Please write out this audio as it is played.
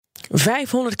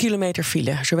500 kilometer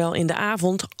file, zowel in de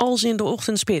avond als in de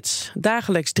ochtendspits.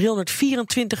 Dagelijks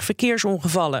 324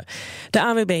 verkeersongevallen. De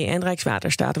ANWB en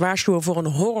Rijkswaterstaat waarschuwen voor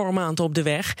een horrormaand op de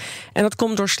weg. En dat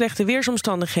komt door slechte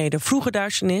weersomstandigheden, vroege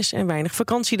duisternis en weinig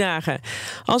vakantiedagen.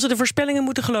 Als we de voorspellingen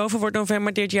moeten geloven, wordt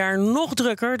november dit jaar nog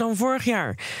drukker dan vorig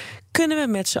jaar. Kunnen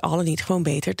we met z'n allen niet gewoon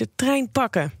beter de trein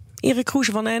pakken? Erik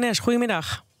Kroeze van de NS,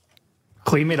 goedemiddag.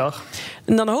 Goedemiddag.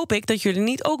 En dan hoop ik dat jullie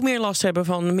niet ook meer last hebben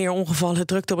van meer ongevallen,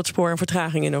 drukte op het spoor en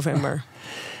vertraging in november.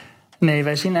 Nee,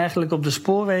 wij zien eigenlijk op de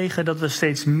spoorwegen dat we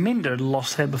steeds minder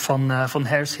last hebben van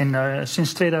herfst.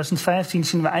 Sinds 2015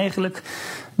 zien we eigenlijk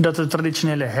dat de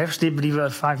traditionele herfstdip, die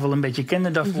we vaak wel een beetje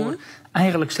kenden daarvoor,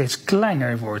 eigenlijk steeds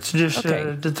kleiner wordt. Dus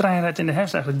de trein rijdt in de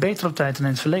herfst eigenlijk beter op tijd dan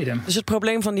in het verleden. Dus het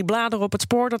probleem van die bladeren op het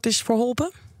spoor, dat is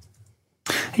verholpen?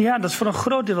 Ja, dat is voor een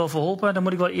groot deel wel verholpen. Daar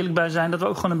moet ik wel eerlijk bij zijn dat we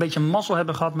ook gewoon een beetje mazzel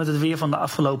hebben gehad met het weer van de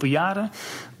afgelopen jaren.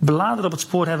 Bladeren op het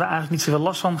spoor hebben we eigenlijk niet zoveel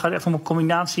last van. Het gaat echt om een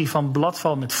combinatie van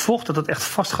bladval met vocht, dat het echt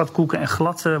vast gaat koeken en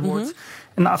glad wordt.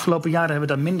 En de afgelopen jaren hebben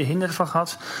we daar minder hinder van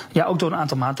gehad. Ja, ook door een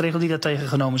aantal maatregelen die daar tegen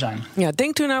genomen zijn. Ja,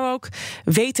 denkt u nou ook,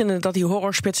 wetende dat die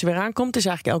horrorspits weer aankomt, het is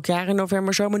eigenlijk elk jaar in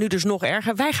november zo, maar nu dus nog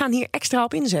erger, wij gaan hier extra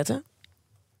op inzetten?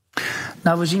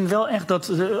 Nou, we zien wel echt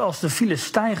dat als de files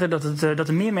stijgen, dat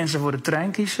er meer mensen voor de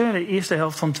trein kiezen. De eerste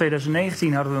helft van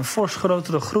 2019 hadden we een fors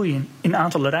grotere groei in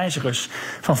aantallen reizigers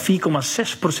van 4,6%,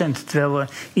 terwijl we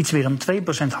iets weer een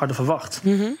 2% hadden verwacht.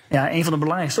 Ja, een van de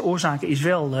belangrijkste oorzaken is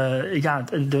wel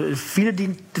de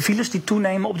files die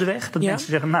toenemen op de weg. Dat mensen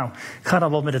zeggen, nou, ik ga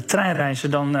dan wel met de trein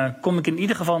reizen, dan kom ik in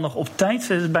ieder geval nog op tijd.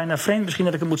 Het is bijna vreemd misschien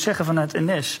dat ik het moet zeggen vanuit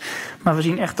NS. Maar we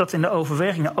zien echt dat in de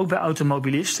overwegingen, ook bij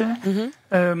automobilisten.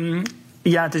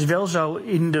 Ja, het is wel zo,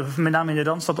 met name in de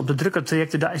Randstad, op de drukke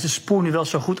trajecten, daar is de spoor nu wel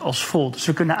zo goed als vol. Dus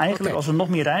we kunnen eigenlijk, als we nog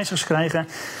meer reizigers krijgen,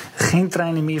 geen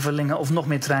treinen meer verlengen of nog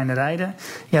meer treinen rijden.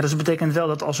 Ja, dus dat betekent wel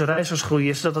dat als er reizigersgroei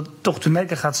is, dat het toch te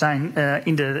merken gaat zijn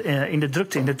in de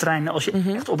drukte, in de treinen, als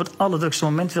je echt op het allerdrukste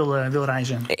moment wil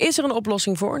reizen. Is er een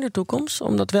oplossing voor in de toekomst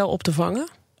om dat wel op te vangen?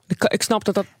 Ik snap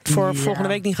dat voor volgende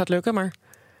week niet gaat lukken, maar...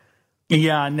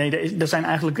 Ja, nee, er zijn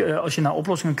eigenlijk, als je naar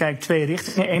oplossingen kijkt, twee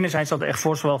richtingen. Enerzijds dat er echt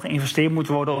fors wel geïnvesteerd moet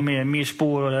worden om meer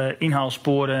sporen,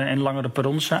 inhaalsporen en langere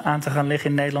perrons aan te gaan leggen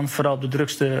in Nederland. Vooral op de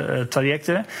drukste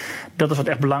trajecten. Dat is wat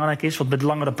echt belangrijk is, want met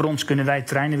langere perrons kunnen wij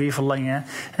treinen weer verlengen.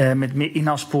 Met meer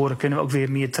inhaalsporen kunnen we ook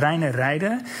weer meer treinen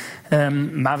rijden.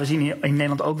 Maar we zien in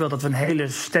Nederland ook wel dat we een hele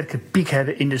sterke piek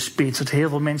hebben in de spits. Dat heel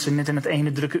veel mensen net in het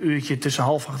ene drukke uurtje tussen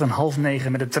 7:30 en 8:30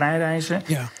 met de trein reizen.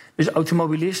 Ja. Dus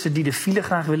automobilisten die de file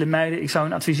graag willen mijden, ik zou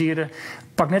hen adviseren,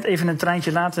 pak net even een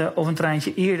treintje later of een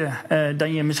treintje eerder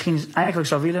dan je misschien eigenlijk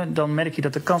zou willen. Dan merk je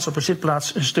dat de kans op een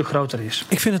zitplaats een stuk groter is.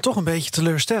 Ik vind het toch een beetje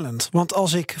teleurstellend. Want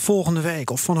als ik volgende week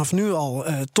of vanaf nu al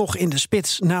toch in de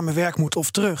spits naar mijn werk moet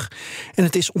of terug, en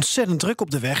het is ontzettend druk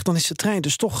op de weg, dan is de trein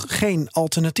dus toch geen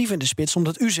alternatief in de spits.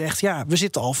 Omdat u zegt, ja, we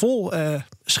zitten al vol,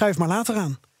 schuif maar later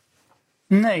aan.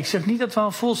 Nee, ik zeg niet dat we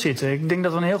al vol zitten. Ik denk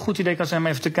dat het een heel goed idee kan zijn om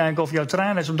even te kijken of jouw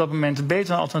treinreis op dat moment een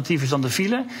beter alternatief is dan de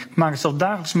file. Ik maak het zelf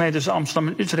dagelijks mee tussen Amsterdam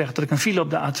en Utrecht dat ik een file op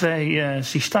de A2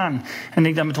 zie staan. En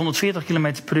ik daar met 140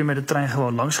 km per uur met de trein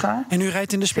gewoon langs ga. En u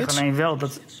rijdt in de spits? Ik zeg alleen wel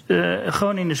dat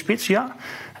gewoon in de spits, ja.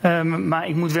 Maar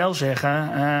ik moet wel zeggen,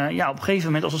 op een gegeven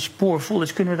moment als het spoor vol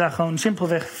is, kunnen we daar gewoon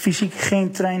simpelweg fysiek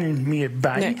geen treinen meer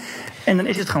bij. Nee. En dan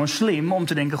is het gewoon slim om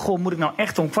te denken, goh, moet ik nou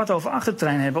echt om 7:15 de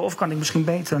trein hebben? Of kan ik misschien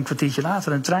beter een kwartiertje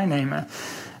later een trein nemen?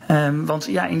 Want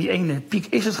ja, in die ene piek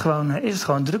is het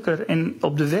gewoon drukker. En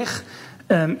op de weg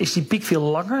is die piek veel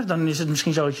langer. Dan is het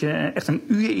misschien zo dat je echt een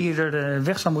uur eerder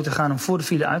weg zou moeten gaan om voor de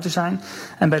file uit te zijn.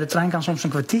 En bij de trein kan soms een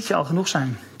kwartiertje al genoeg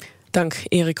zijn. Dank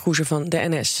Erik Kroeze van de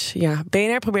NS. Ja,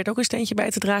 BNR probeert ook een steentje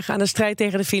bij te dragen aan de strijd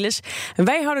tegen de files. En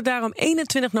wij houden daarom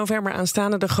 21 november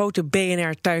aanstaande de grote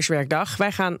BNR Thuiswerkdag.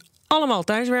 Wij gaan allemaal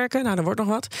thuiswerken, nou, dat wordt nog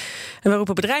wat. En we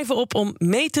roepen bedrijven op om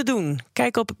mee te doen.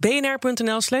 Kijk op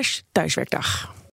bnr.nl/thuiswerkdag.